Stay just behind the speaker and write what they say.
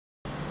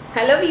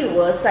Hello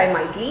viewers, I am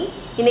Maithili.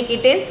 இன்னைக்கு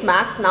 10th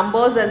Maths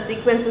Numbers and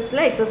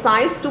Sequencesல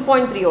exercise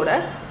 2.3 ஓட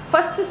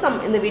first sum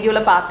இந்த வீடியோல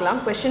பார்க்கலாம்.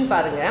 Question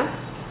பாருங்க.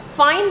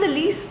 Find the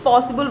least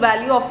possible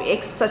value of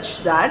x such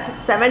that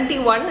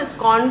 71 is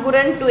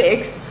congruent to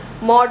x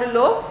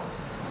modulo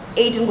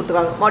 8 ன்னு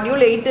கொடுத்துருக்காங்க.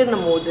 Module 8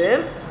 ன்னும்போது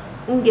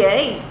இங்க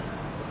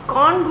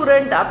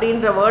congruent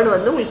அப்படின்ற வேர்ட்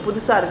வந்து உங்களுக்கு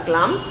புதுசா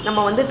இருக்கலாம்.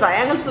 நம்ம வந்து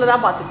trianglesல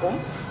தான் பார்த்துப்போம்.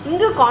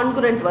 இங்க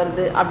congruent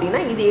வருது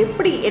அப்படினா இது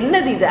எப்படி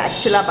என்னது இது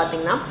ஆக்சுவலா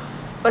பாத்தீங்கன்னா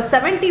இப்போ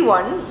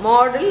 71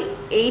 மாடல்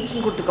 8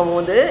 ன்னு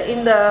கொடுத்துக்கும்போது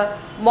இந்த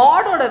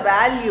மாடோட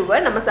வேல்யூவை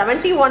நம்ம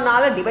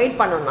 71ஆல டிவைட்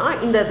பண்ணோம்னா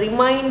இந்த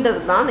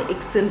ரிமைண்டர் தான்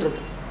xன்றது.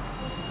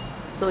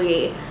 ஸோ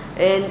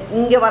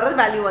இங்கே வர்ற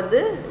வேல்யூ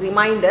வந்து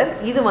ரிமைண்டர்,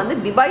 இது வந்து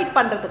டிவைட்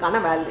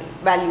பண்ணுறதுக்கான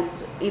வேல்யூ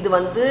இது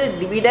வந்து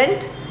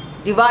டிவிடெண்ட்,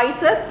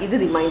 டிவைசர்,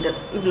 இது ரிமைண்டர்,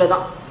 இவ்வளோ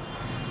தான்.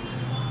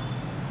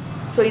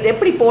 ஸோ இது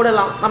எப்படி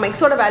போடலாம், நம்ம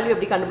எக்ஸோட வேல்யூ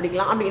எப்படி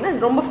கண்டுபிடிக்கலாம் அப்படின்னா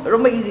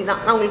ரொம்ப ஈஸி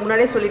தான். நான் உங்களுக்கு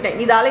முன்னாடியே சொல்லிட்டேன்,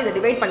 இதால் இதை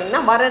டிவைட்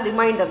பண்ணிங்கன்னா வர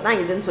ரிமைண்டர் தான்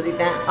இதுன்னு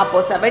சொல்லிட்டேன்.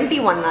 அப்போது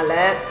 71ஆல்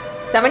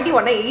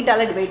 71ஐ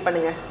 8ஆல் டிவைட்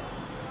பண்ணுங்கள்.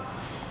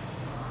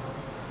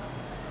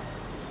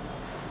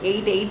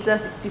 8 8s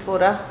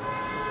 64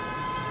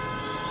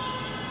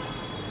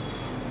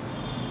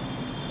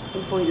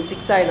 இப்போ இது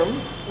 6 ஆகிடும்,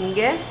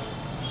 இங்கே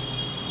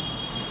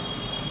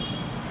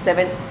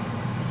 7.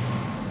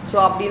 ஸோ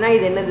அப்படின்னா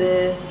இது என்னது,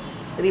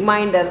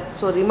 ரிமைண்டர்.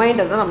 ஸோ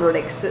ரிமைண்டர் தான் நம்மளோட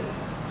x.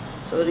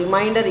 So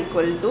remainder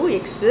equal to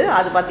x,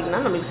 அது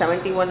பார்த்திங்கன்னா நம்மளுக்கு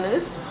 71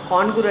 இஸ்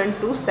கான்குரண்ட்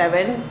டு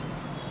 7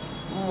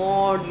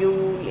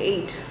 மாடியூல்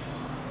 8.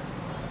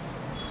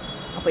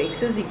 அப்போ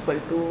X is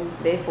equal to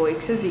therefore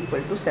X is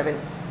equal to 7.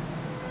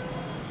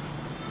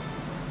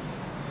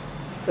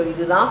 So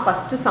இதுதான்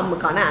ஃபஸ்ட்டு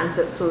சம்முக்கான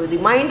ஆன்சர். ஸோ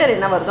ரிமைண்டர்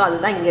என்ன வருதோ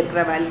அதுதான் இங்கே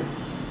இருக்கிற வேல்யூ.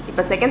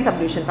 இப்போ செகண்ட்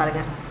சப்டிவிஷன்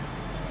பாருங்கள்.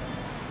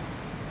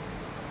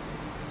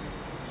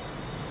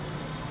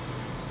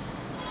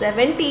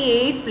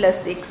 78 plus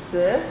x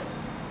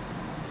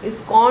is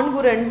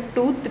congruent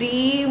to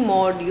 3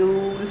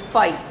 module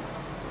 5.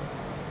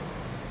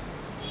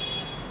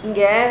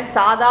 இங்கே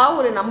சாதா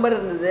ஒரு நம்பர்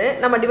இருந்தது,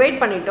 நம்ம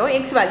டிவைட் பண்ணிட்டோம்,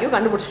 எக்ஸ் வேல்யூ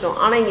கண்டுபிடிச்சிட்டோம்.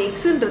 ஆனால் இங்கே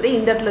எக்ஸுன்றது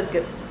இந்த இடத்துல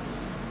இருக்குது.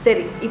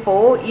 சரி,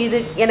 இப்போது இது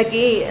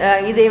எனக்கு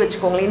இதே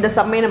வச்சுக்கோங்களேன், இந்த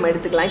சம்மே நம்ம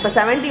எடுத்துக்கலாம். இப்போ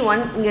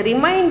 71 இங்கே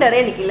ரிமைண்டரே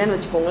எனக்கு இல்லைன்னு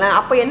வச்சுக்கோங்களேன்.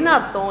 அப்போ என்ன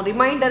அர்த்தம்,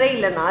 ரிமைண்டரே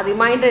இல்லைன்னா,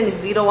 ரிமைண்டர்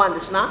எனக்கு 0வாக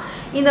இருந்துச்சுன்னா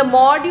இந்த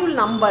மாடியூல்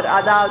நம்பர்,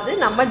 அதாவது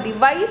நம்ம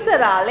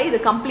டிவைசரால் இது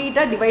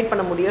கம்ப்ளீட்டாக டிவைட்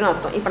பண்ண முடியும்னு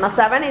அர்த்தம். இப்போ நான்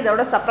 7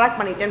 இதோட சப்ராக்ட்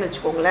பண்ணிட்டேன்னு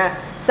வச்சுக்கோங்களேன்.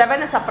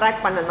 7ஐ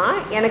சப்ராக்ட் பண்ணனா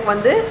எனக்கு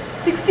வந்து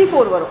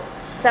 64 வரும்.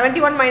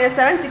 71 minus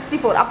 7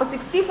 64. அப்போ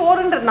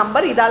 64ன்ற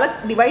நம்பர் இதால்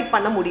டிவைட்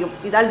பண்ண முடியும்.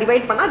 இதால்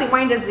டிவைட் பண்ணால்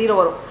ரிமைண்டர்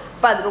 0 வரும்.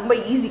 இப்போ அது ரொம்ப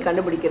ஈஸி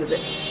கண்டுபிடிக்கிறது.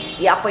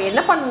 அப்போ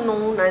என்ன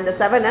பண்ணணும், நான் இந்த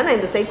 7ஐ நான்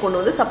இந்த சைட் கொண்டு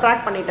வந்து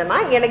சப்ராக்ட் பண்ணிட்டேன்னா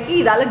எனக்கு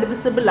இதால்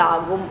டிவிசிபிள்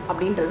ஆகும்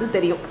அப்படின்றது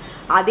தெரியும்.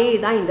 அதே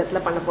தான் இந்த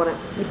இடத்துல பண்ண போகிறேன்.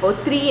 இப்போது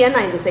 3ஐ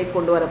நான் இந்த சைட்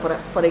கொண்டு வர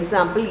போகிறேன். For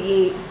example A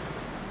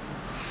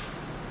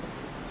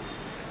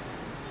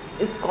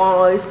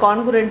is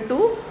congruent to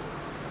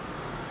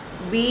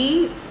be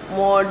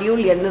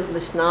module என்ன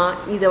இருந்துச்சுன்னா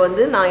இதை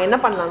வந்து நான் என்ன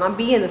பண்ணலாம்னா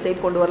பி அந்த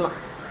சைட் கொண்டு வரலாம்.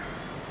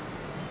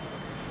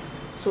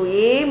 So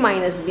A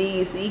minus B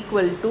is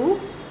equal to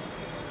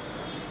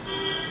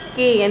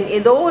kn,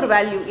 ஏதோ ஒரு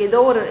வேல்யூ, ஏதோ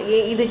ஒரு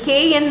இது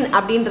kn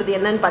அப்படின்றது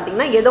என்னன்னு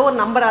பார்த்தீங்கன்னா ஏதோ ஒரு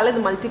நம்பரால்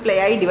இது மல்டிப்ளை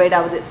ஆகி டிவைட்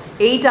ஆகுது.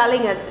 8ஆல்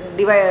இங்கே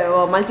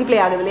மல்டிப்ளை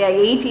ஆகுது இல்லையா,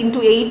 8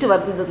 × 8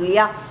 வருது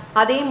இல்லையா,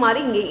 அதே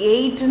மாதிரி இங்கே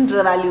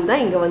 8ன்ற வேல்யூ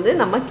தான் இங்கே வந்து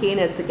நம்ம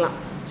கேன்னு எடுத்துக்கலாம்.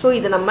 ஸோ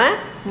இதை நம்ம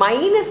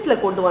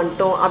மைனஸில் கொண்டு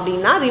வந்துட்டோம்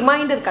அப்படின்னா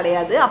ரிமைண்டர்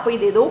கிடையாது. அப்போ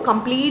இது ஏதோ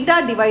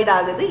கம்ப்ளீட்டாக டிவைட்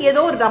ஆகுது,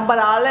 ஏதோ ஒரு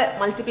நம்பரால்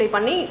மல்டிப்ளை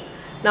பண்ணி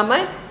நம்ம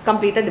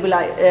கம்ப்ளீட்டாக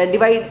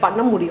டிவைட்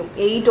பண்ண முடியும்.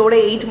 8ஓட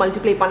 8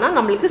 மல்டிப்ளை பண்ணால்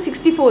நம்மளுக்கு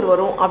 64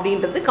 வரும்.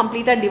 அப்படின்றது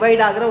கம்ப்ளீட்டாக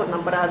டிவைட் ஆகிற ஒரு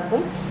நம்பராக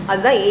இருக்கும்.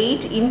 அதுதான்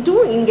 8 இன்ட்டு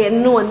இங்கே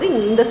இன்னும் வந்து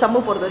இந்த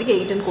சம்மை பொறுத்த வரைக்கும்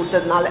 8ன்னு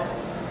கொடுத்ததுனால.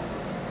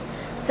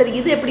 சரி,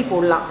 இது எப்படி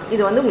போடலாம்,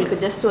 இது வந்து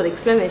உங்களுக்கு ஜஸ்ட் ஒரு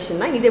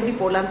எக்ஸ்ப்ளனேஷன் தான். இது எப்படி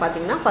போடலான்னு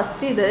பார்த்தீங்கன்னா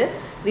ஃபஸ்ட்டு இது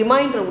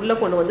ரிமைண்டரை உள்ளே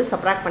கொண்டு வந்து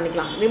சப்ராக்ட்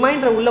பண்ணிக்கலாம்.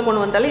 ரிமைண்டரை உள்ளே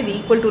கொண்டு வந்தாலே இது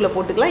ஈக்குவல் டூவில்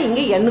போட்டுக்கலாம்.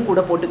 இங்கே என்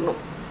கூட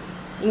போட்டுக்கணும்.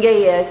 இங்கே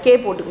கே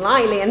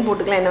போட்டுக்கலாம், இல்லை என்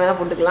போட்டுக்கலாம், என்ன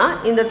வேணால் போட்டுக்கலாம்.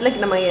 இந்த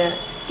இடத்துல நம்ம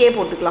கே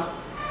போட்டுக்கலாம்.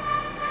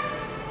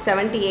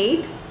 78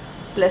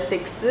 plus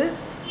 6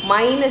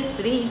 minus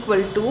 3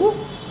 equal to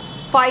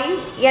 5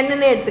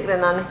 என்னன்னே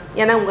எடுத்துக்கிறேன் நான்.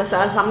 ஏன்னா உங்கள்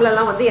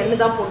சம்லெலாம் வந்து என்ன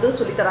தான் போட்டு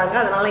சொல்லித்தராங்க,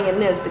 அதனால்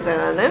என்ன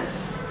எடுத்துக்கிறேன் நான்.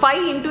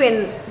 5 into n,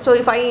 so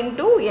 5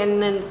 into n,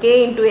 k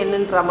into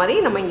nன்ற மாதிரி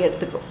நம்ம இங்கே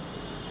எடுத்துக்கிறோம்.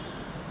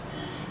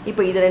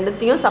 இப்போ இது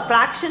ரெண்டுத்தையும்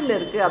சப்ராக்ஷனில்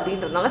இருக்குது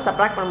அப்படின்றதுனால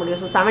சப்ராக்ட் பண்ண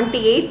முடியும். ஸோ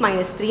 78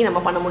 minus 3 நம்ம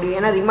பண்ண முடியும்.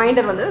 ஏன்னா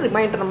ரிமைண்டர் வந்து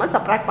ரிமைண்டர் நம்ம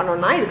சப்ராக்ட்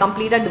பண்ணோம்னா இது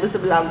கம்ப்ளீட்டாக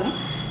டிவிசிபிள் ஆகும்.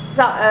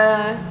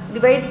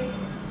 டிவைட்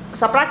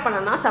சப்ராக்ட்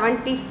பண்ணனா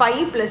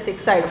 75 +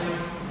 6 ஆகிடும்,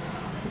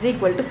 இஸ்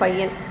ஈக்குவல் டு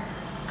 5n.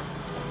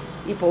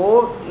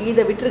 இப்போது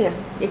இதை விட்டுருங்க,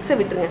 எக்ஸை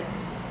விட்டுருங்க.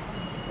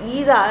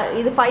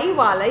 இது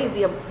 5ஆல்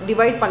இது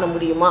டிவைட் பண்ண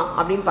முடியுமா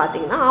அப்படின்னு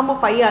பார்த்தீங்கன்னா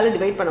ஆமாம், 5ஆல்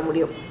டிவைட் பண்ண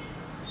முடியும்.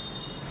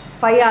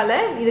 5ஆல்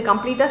இது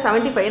கம்ப்ளீட்டாக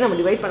 75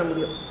 நம்ம டிவைட் பண்ண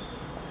முடியும்.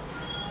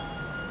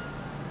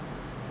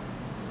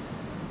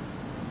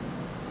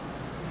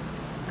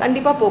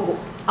 கண்டிப்பாக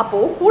போகும்.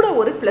 அப்போது கூட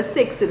ஒரு ப்ளஸ்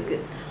எக்ஸ்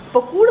இருக்குது.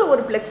 இப்போ கூட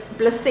ஒரு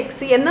ப்ளஸ் எக்ஸ்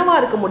என்னவா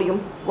இருக்க முடியும்,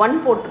 1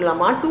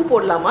 போட்டுடலாமா, 2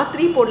 போடலாமா,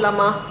 3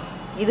 போடலாமா,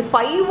 இது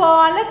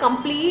 5ஆல்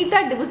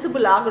கம்ப்ளீட்டாக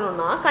டிவிசிபிள்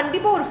ஆகணும்னா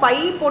கண்டிப்பாக ஒரு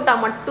 5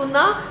 போட்டால்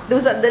மட்டும்தான்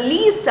த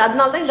லீஸ்ட்.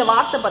 அதனால தான் இந்த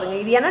வார்த்தை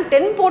பாருங்கள். இது ஏன்னா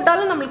 10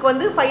 போட்டாலும் நம்மளுக்கு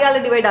வந்து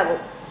 5ஆல் டிவைட்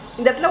ஆகும்.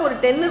 இந்த இடத்துல ஒரு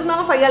 10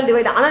 இருந்தாலும் 5ஆல்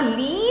டிவைட். ஆனால்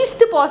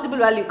லீஸ்ட்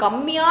பாசிபிள் வேல்யூ,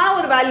 கம்மியான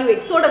ஒரு வேல்யூ,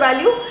 எக்ஸோட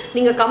வேல்யூ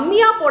நீங்கள்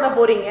கம்மியாக போட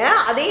போகிறீங்க.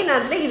 அதே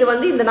நேரத்தில் இது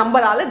வந்து இந்த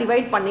நம்பரால்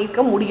டிவைட் பண்ணிக்க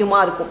முடியுமா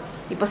இருக்கும்.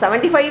 இப்போ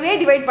 75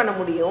 டிவைட் பண்ண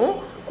முடியும்.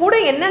 கூட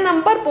என்ன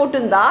நம்பர்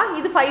போட்டிருந்தா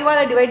இது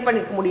 5ஆல் டிவைட்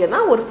பண்ணிக்க முடியும்னா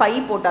ஒரு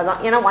 5 போட்டால்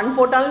தான். ஏன்னா 1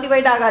 போட்டாலும்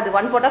டிவைட் ஆகாது.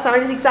 1 போட்டால்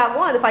 76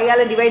 ஆகும், அது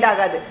 5ஆல் டிவைட்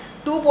ஆகாது.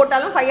 2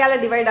 போட்டாலும்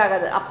 5ஆல் டிவைட்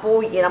ஆகாது.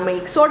 அப்போது நம்ம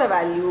எக்ஸோட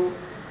வேல்யூ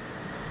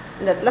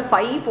இந்த இடத்துல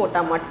 5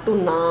 போட்டால்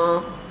மட்டும்தான்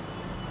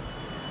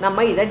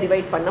நம்ம இதை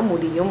டிவைட் பண்ண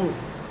முடியும்.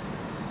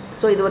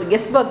 ஸோ இது ஒரு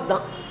கெஸ் ஒர்க்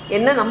தான்.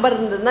 என்ன நம்பர்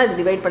இருந்ததுன்னா இது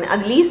டிவைட் பண்ண,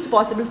 அது லீஸ்ட்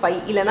பாசிபிள்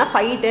 5, இல்லைனா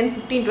 5, 10,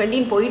 15,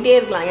 20 போயிட்டே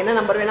இருக்கலாம். என்ன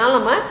நம்பர் வேணாலும்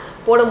நம்ம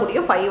போட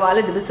முடியும்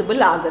 5ஆல் டிவிசிபிள்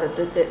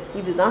ஆகிறதுக்கு.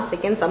 இதுதான்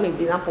செகண்ட் சம்,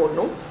 இப்படி தான்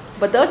போடணும்.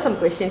 இப்போ தேர்ட் சம்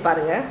கொஸ்டின்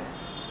பாருங்கள்.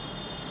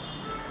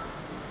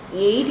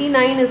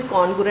 89 is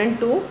congruent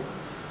to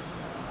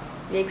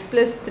x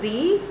plus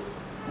 3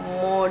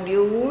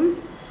 module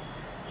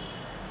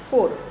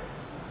 4.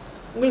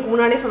 உங்களுக்கு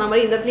முன்னாடியே சொன்ன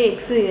மாதிரி இந்த இடத்துல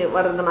எக்ஸு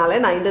வர்றதுனால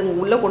நான் இதை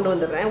உள்ளே கொண்டு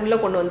வந்துடுறேன். உள்ளே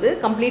கொண்டு வந்து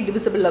கம்ப்ளீட்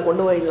டிவிசிபிளில்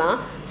கொண்டு வரலாம்.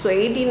 ஸோ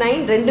 89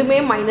 ரெண்டுமே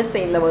மைனஸ்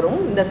சைனில் வரும்.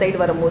 இந்த சைடு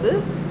வரும்போது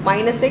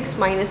 -x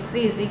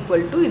 -3 இஸ்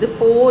ஈக்குவல் டு இது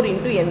 4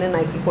 × n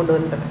ஆக்கி கொண்டு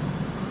வந்துடுறேன்.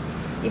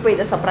 இப்போ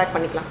இதை சப்ராக்ட்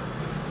பண்ணிக்கலாம்.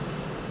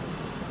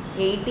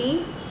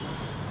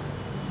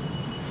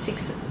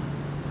 86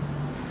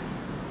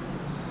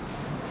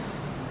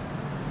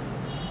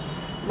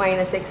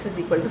 -x is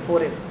equal to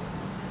 4n.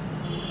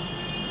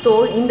 So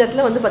இந்த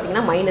இடத்துல வந்து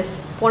பார்த்திங்கன்னா மைனஸ்,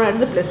 போன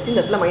இடத்துல ப்ளஸ், இந்த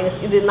இடத்துல மைனஸ்.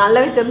 இது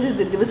நல்லாவே தெரிஞ்சு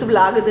இது டிவிசிபிள்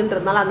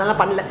ஆகுதுன்றதுனால அதனால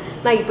பண்ணல.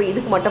 நான் இப்போ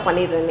இதுக்கு மட்டும்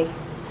பண்ணிடுறேன்னே.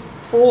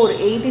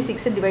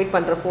 486 டிவைட்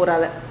பண்ணுறேன்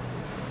 4ஆல்.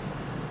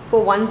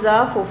 4 1s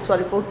are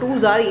 4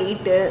 2s are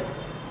 8,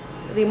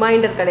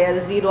 reminder கிடையாது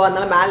 0,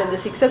 அதனால் மேலே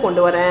இந்த 6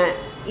 கொண்டு வரேன்.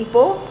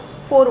 இப்போது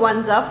 4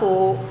 1s are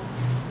 4,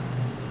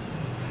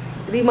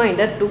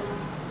 ரிமைண்டர் 2.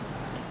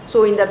 ஸோ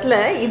இந்த இடத்துல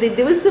இது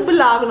டிவிசிபிள்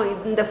ஆகணும்.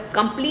 இந்த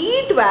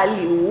கம்ப்ளீட்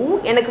வேல்யூ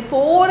எனக்கு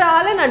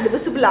 4ஆல் நான்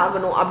டிவிசிபிள்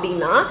ஆகணும்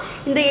அப்படின்னா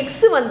இந்த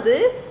எக்ஸ் வந்து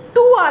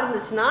 2ஆக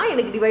இருந்துச்சுன்னா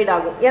எனக்கு டிவைட்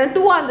ஆகும். ஏன்னா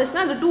 2ஆக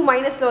இருந்துச்சுன்னா அந்த 2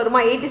 மைனஸில் வருமா.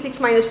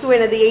 86 - 2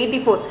 என்னது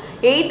 84.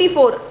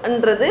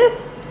 84ன்றது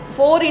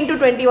 4 ×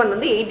 21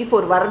 வந்து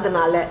 84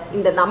 வர்றதுனால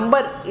இந்த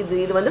நம்பர்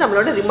இது வந்து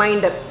நம்மளோட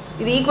ரிமைண்டர்.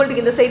 இது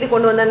ஈக்குவல்ட்டுக்கு இந்த சைடு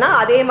கொண்டு வந்தோன்னா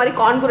அதே மாதிரி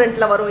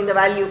கான்குரண்ட்டில் வரும் இந்த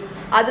வேல்யூ.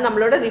 அது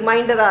நம்மளோட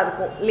ரிமைண்டராக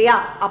இருக்கும் இல்லையா.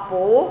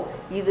 அப்போது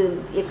இது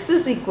x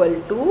is equal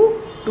to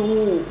 2.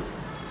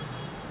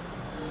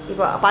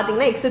 இப்போ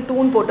பார்த்தீங்கன்னா x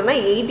 2ன்னு போட்டோன்னா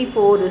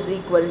 84 is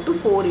equal to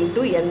 4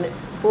 × n.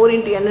 4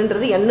 ×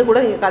 nன்றது n கூட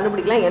இங்கே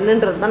கண்டுபிடிக்கலாம்.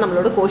 nன்றது தான்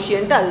நம்மளோட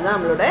கோஷியன்ட். அதுதான்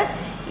நம்மளோட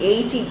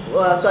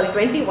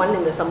 21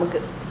 இந்த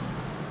சம்முக்கு.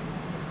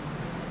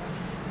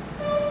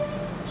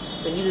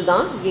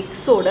 இதுதான்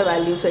எக்ஸோட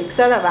வேல்யூ. ஸோ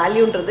எக்ஸோட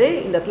வேல்யூன்றது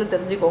இந்த இடத்துல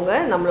தெரிஞ்சுக்கோங்க,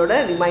 நம்மளோட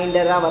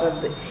ரிமைண்டராக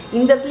வர்றது.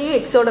 இந்த இடத்துலையும்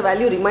எக்ஸோட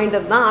வேல்யூ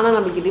ரிமைண்டர் தான். ஆனால்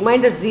நம்மளுக்கு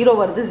ரிமைண்டர் 0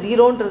 வருது.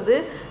 0ன்றது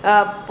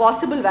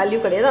பாசிபிள் வேல்யூ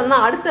கிடையாது.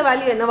 ஆனால் அடுத்த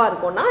வேல்யூ என்னவாக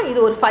இருக்கும்னா இது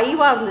ஒரு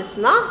 5ஆக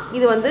இருந்துச்சுன்னா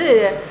இது வந்து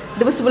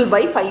டிவிசிபிள்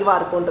பை 5ஆக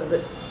இருக்கும்ன்றது.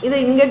 இது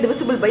இங்கே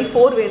டிவிசிபிள் பை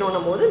 4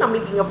 வேணும்னும் போது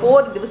நம்மளுக்கு இங்கே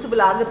 4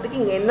 டிவிசிபிள் ஆகிறதுக்கு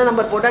இங்கே என்ன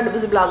நம்பர் போட்டால்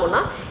டிவிசிபிள்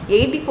ஆகும்னா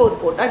 84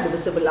 போட்டால்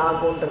டிவிசிபிள்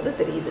ஆகும்ன்றது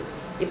தெரியுது.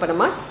 இப்போ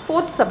நம்ம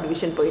 4th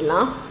சப்டிவிஷன்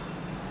போயிடலாம்.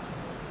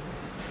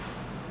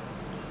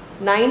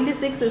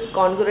 96 is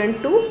congruent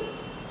to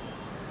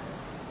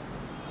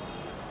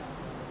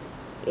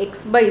x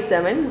by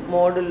 7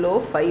 modulo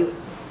 5.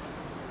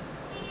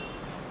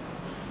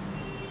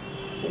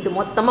 இது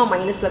மொத்தமாக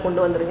மைனஸில்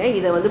கொண்டு வந்துடுங்க.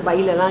 இதை வந்து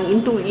பைலலாம்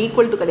இன்டூ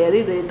ஈக்குவல் டு கிடையாது,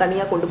 இது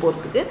தனியாக கொண்டு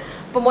போகிறதுக்கு.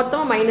 இப்போ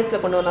மொத்தமாக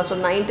மைனஸில் கொண்டு வரலாம். So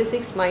 96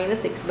 - x by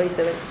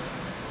 7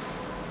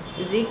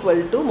 is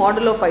equal to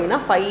modulo 5னா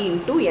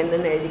 5 × n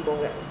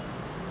எழுதிக்கோங்க.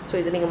 ஸோ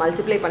இதை நீங்கள்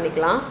மல்டிப்ளை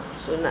பண்ணிக்கலாம்.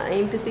 ஸோ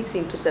 96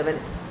 × 7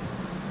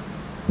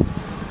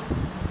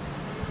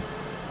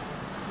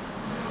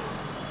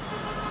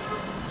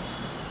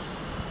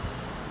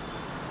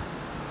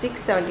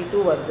 672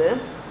 வருது.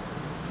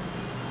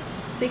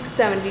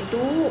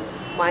 672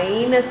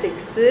 - x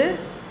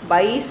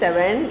by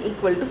 7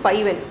 equal to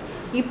 5n.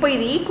 இப்போ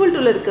இது ஈக்குவல்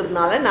டுல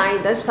இருக்கிறதுனால நான்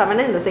இதை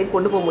 7 இந்த சைட்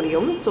கொண்டு போக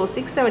முடியும். So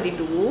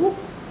 672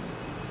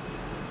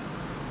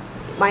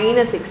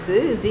 - x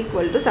is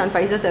equal to 7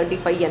 5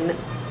 35n.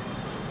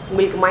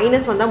 உங்களுக்கு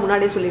மைனஸ் வந்தால்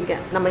முன்னாடியே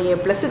சொல்லியிருக்கேன், நம்ம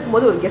ப்ளஸ்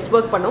இருக்கும்போது ஒரு கெஸ்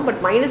ஒர்க் பண்ணோம்.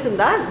 பட் மைனஸ்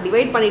இருந்தால்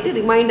டிவைட் பண்ணிவிட்டு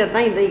ரிமைண்டர்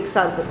தான் இந்த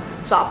எக்ஸாக இருக்கும்.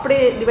 ஸோ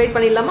அப்படியே டிவைட்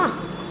பண்ணிடலாமா.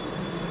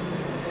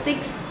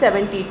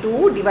 672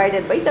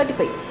 divided by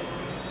 35.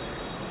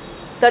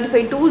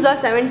 35 2s are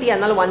 70,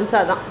 அதனால் 1s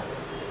தான்.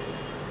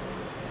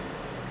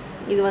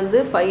 இது வந்து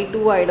 5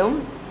 2 ஆகிடும்.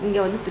 இங்கே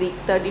வந்து 3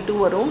 32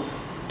 வரும்.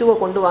 2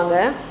 கொண்டு வாங்க.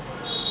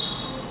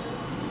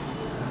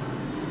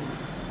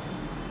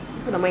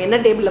 இப்போ நம்ம என்ன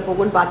டேபிளில்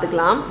போகும்னு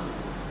பார்த்துக்கலாம்.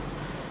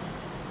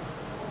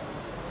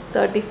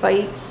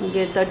 35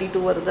 இங்கே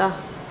 32 வருதா.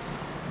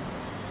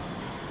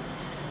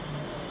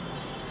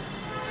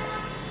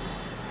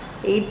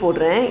 8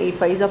 போடுறேன். 8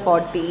 5s are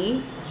 40.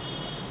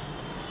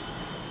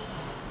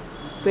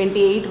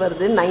 28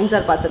 வருது. 9s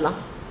are பார்த்துடலாம்.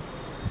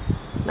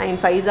 9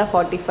 5s are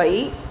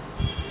 45.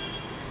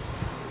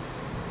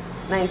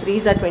 9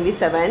 3s are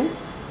 27,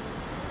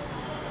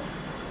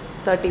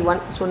 31.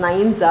 So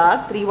 9s are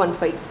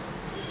 315.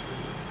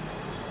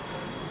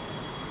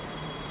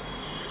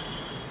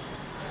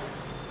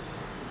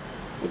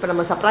 இப்போ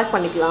நம்ம சப்ராக்ட்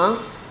பண்ணிக்கலாம்.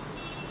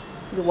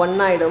 இது 1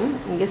 ஆயிடும்,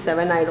 இங்கே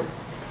 7 ஆயிடும்.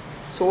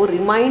 ஸோ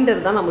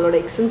ரிமைண்டர் தான் நம்மளோட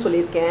எக்ஸ்ன்னு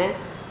சொல்லியிருக்கேன்.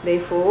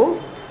 therefore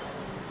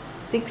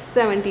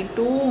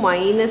 672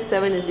 minus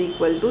 7 is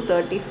equal to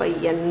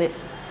 35n.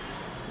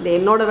 இந்த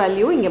என்னோட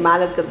வேல்யூ இங்கே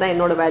மேலே இருக்கிறது தான்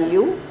என்னோட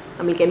வேல்யூ.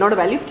 நம்மளுக்கு என்னோட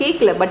வேல்யூ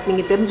கேட்கல, பட்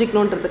நீங்கள்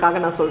தெரிஞ்சுக்கணுன்றதுக்காக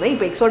நான் சொல்கிறேன்.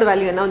 இப்போ எக்ஸோட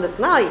வேல்யூ என்ன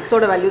வந்துருக்குன்னா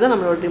எக்ஸோட வேல்யூ தான்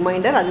நம்மளோட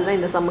ரிமைண்டர். அதுதான்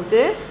இந்த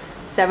சம்முக்கு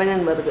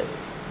 7n வருது.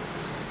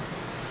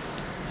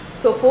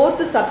 ஸோ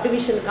 4th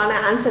சப்டிவிஷனுக்கான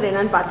ஆன்சர்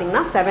என்னன்னு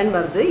பார்த்தீங்கன்னா 7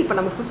 வருது. இப்போ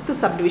நம்ம 5th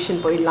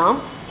சப்டிவிஷன் போயிடலாம்.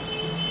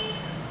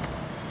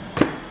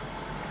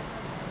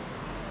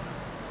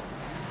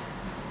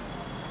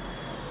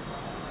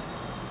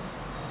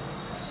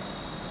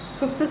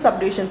 ஃபிஃப்த்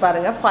சப்டிவிஷன்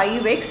பாருங்கள்.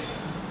 5x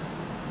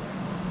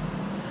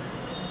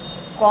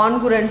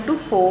congruent to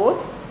 4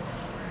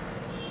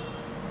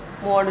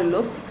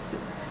 modulo 6.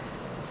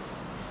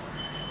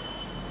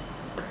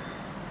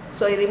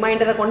 So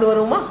ரிமைண்டரை கொண்டு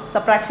வருவோமா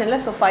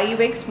சப்ராக்ஷனில். So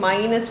 5x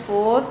minus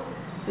 4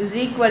 is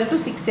equal to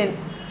 6n.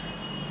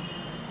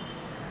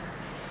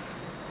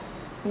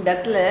 இந்த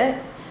இடத்துல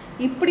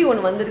இப்படி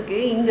ஒன்று வந்திருக்கு.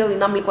 இங்கே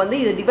நம்மளுக்கு வந்து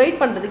இதை டிவைட்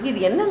பண்ணுறதுக்கு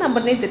இது என்ன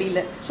நம்பர்னே தெரியல.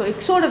 ஸோ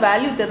எக்ஸோட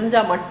வேல்யூ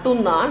தெரிஞ்சால்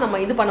மட்டும்தான் நம்ம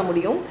இது பண்ண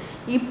முடியும்.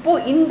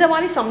 இப்போது இந்த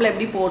மாதிரி சம்மில்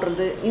எப்படி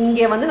போடுறது?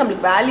 இங்கே வந்து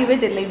நம்மளுக்கு வேல்யூவே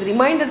தெரியல. இது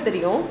ரிமைண்டர்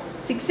தெரியும்,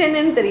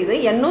 6n தெரியுது,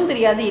 என்னும்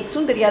தெரியாது,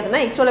 எக்ஸும் தெரியாதுன்னா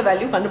எக்ஸோட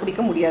வேல்யூ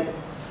கண்டுபிடிக்க முடியாது.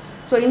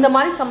 ஸோ இந்த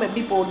மாதிரி சம்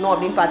எப்படி போடணும்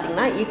அப்படின்னு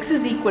பார்த்தீங்கன்னா எக்ஸ்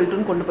இஸ் ஈக்குவல்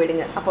டுன்னு கொண்டு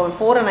போயிடுங்க. அப்போ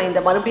 4 நான்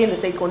இந்த மறுபடியும் இந்த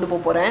சைட் கொண்டு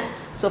போகிறேன்.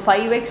 ஸோ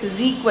 5x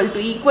இஸ்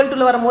ஈக்குவல்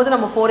டுல வரும்போது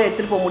நம்ம 4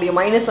 எடுத்துகிட்டு போக முடியும்.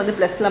 மைனஸ் வந்து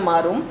ப்ளஸில்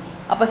மாறும்.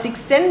 அப்போ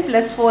 6n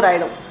 + 4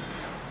 ஆகிடும்.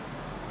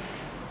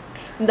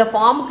 இந்த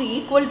ஃபார்முக்கு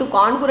ஈக்குவல் டு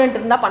கான்குரண்ட்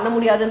இருந்தால் பண்ண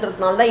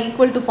முடியாதுன்றதுனால தான்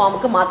ஈக்குவல் டு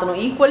ஃபார்முக்கு மாற்றணும்.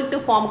 ஈக்குவல் டு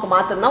ஃபார்முக்கு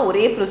மாற்றணும்னா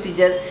ஒரே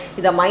ப்ரொசீஜர்,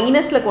 இதை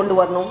மைனஸில் கொண்டு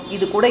வரணும்.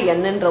 இது கூட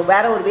என்னன்ற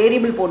வேறு ஒரு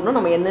வேரியபிள் போடணும்,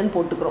 நம்ம என்னன்னு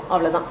போட்டுக்கிறோம்,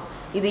 அவ்வளோதான்.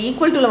 இது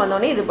ஈக்குவல் டுல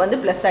வந்தோடனே இது வந்து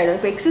ப்ளஸ் ஆகிடும்.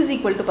 இப்போ எக்ஸ் இஸ்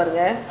ஈக்குவல் டு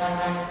பாருங்கள்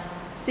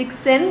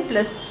 6n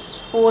 +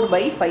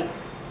 4/5.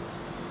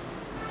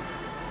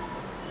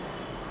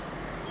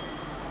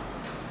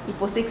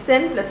 இப்போ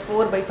 6n +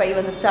 4/5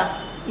 வந்துருச்சா?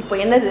 இப்போ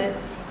என்னது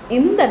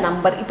இந்த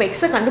நம்பர்? இப்போ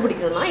எக்ஸை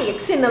கண்டுபிடிக்கணும்னா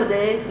எக்ஸ் என்னது?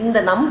 இந்த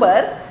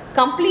நம்பர்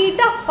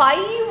கம்ப்ளீட்டாக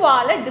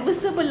 5ஆல்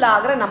டிவிசிபிள்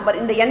ஆகிற நம்பர்.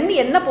 இந்த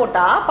என்ன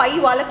போட்டால்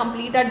 5ஆல்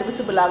கம்ப்ளீட்டாக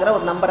டிவிசிபிள் ஆகிற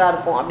ஒரு நம்பராக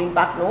இருக்கும் அப்படின்னு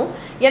பார்க்கணும்.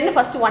 என்ன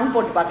ஃபஸ்ட்டு 1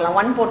 போட்டு பார்க்கலாம்.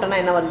 1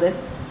 போட்டோன்னா என்ன வருது?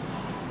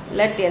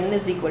 let n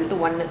is equal to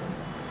 1.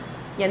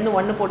 n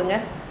 1 போடுங்க.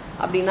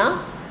 அப்படின்னா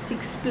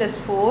 6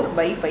 +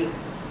 4/5.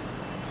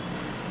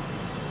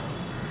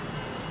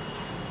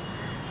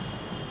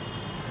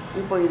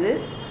 இப்போ இது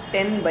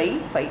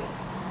 10/5.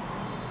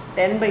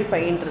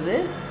 10/5ன்றது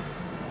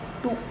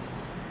 2.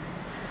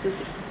 ஸோ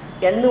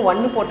n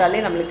 1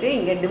 போட்டாலே நம்மளுக்கு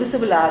இங்கே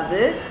டிவிசிபிள்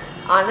ஆகுது.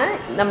 ஆனால்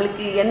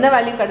நம்மளுக்கு என்ன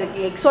வேல்யூ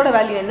கிடைக்கு? எக்ஸோட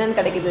வேல்யூ என்னன்னு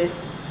கிடைக்குது?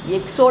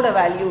 எக்ஸோட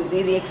வேல்யூ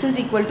இது எக்ஸ் இஸ்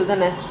ஈக்குவல் டு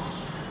தானே,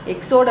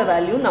 எக்ஸோட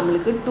வேல்யூ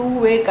நம்மளுக்கு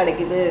 2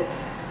 கிடைக்குது.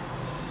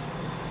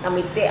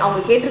 நம்மளுக்கு அவங்க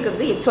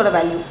கேட்டிருக்கிறது எக்ஸோட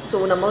வேல்யூ. ஸோ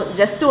நம்ம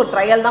ஜஸ்ட் ஒரு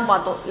ட்ரையல் தான்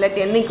பார்த்தோம். let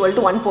n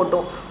 = 1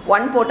 போட்டோம்.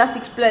 1 போட்டால்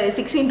 6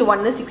 ×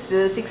 1 6,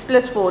 6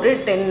 + 4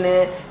 10,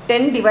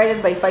 10 divided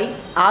by 5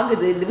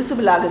 ஆகுது,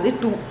 டிவிசிபிள் ஆகுது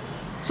 2.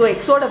 ஸோ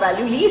எக்ஸோட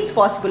value least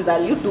possible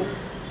value 2.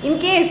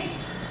 In case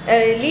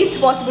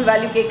least possible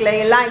value கேட்கல,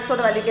 எல்லாம்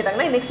எக்ஸோட வேல்யூ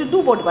கேட்டாங்கன்னா நெக்ஸ்ட்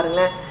 2 போட்டு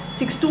பாருங்களேன்.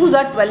 6 2s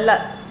are 12.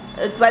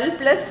 12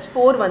 +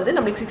 4 வந்து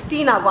நம்மளுக்கு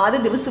 16 ஆகும். அது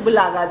டிவிசிபிள்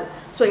ஆகாது.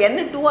 ஸோ n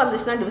 2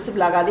 இருந்துச்சுன்னா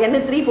டிவிசிபிள் ஆகாது. n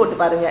 3 போட்டு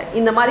பாருங்கள்.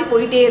 இந்த மாதிரி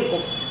போயிட்டே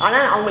இருக்கும்.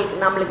 ஆனால்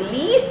நம்மளுக்கு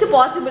லீஸ்ட்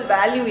பாசிபிள்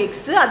வேல்யூ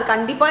எக்ஸ், அது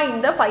கண்டிப்பாக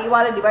இந்த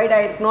 5ஆல் டிவைட்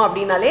ஆகிருக்கணும்.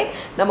 அப்படின்னாலே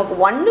நமக்கு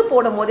 1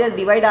 போடும் போதே அது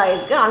டிவைட்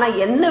ஆகிருக்கு. ஆனால்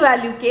என்ன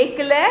வேல்யூ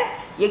கேட்கல,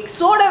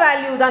 எக்ஸோட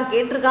வேல்யூ தான்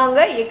கேட்டிருக்காங்க.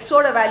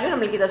 எக்ஸோட வேல்யூ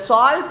நம்மளுக்கு இதை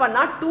சால்வ்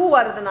பண்ணால் 2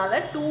 வரதுனால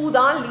 2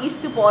 தான்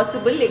லீஸ்ட்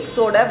பாசிபிள்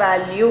எக்ஸோட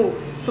value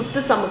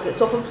 5th சம்முக்கு.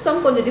 So 5th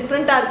some கொஞ்சம்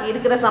டிஃப்ரெண்ட்டாக இருக்குது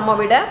இருக்கிற சம்மை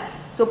விட.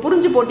 ஸோ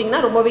புரிஞ்சு போட்டிங்கன்னா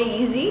ரொம்பவே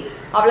ஈஸி.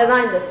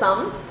 அவ்வளோதான் இந்த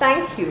சம்.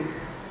 தேங்க்யூ.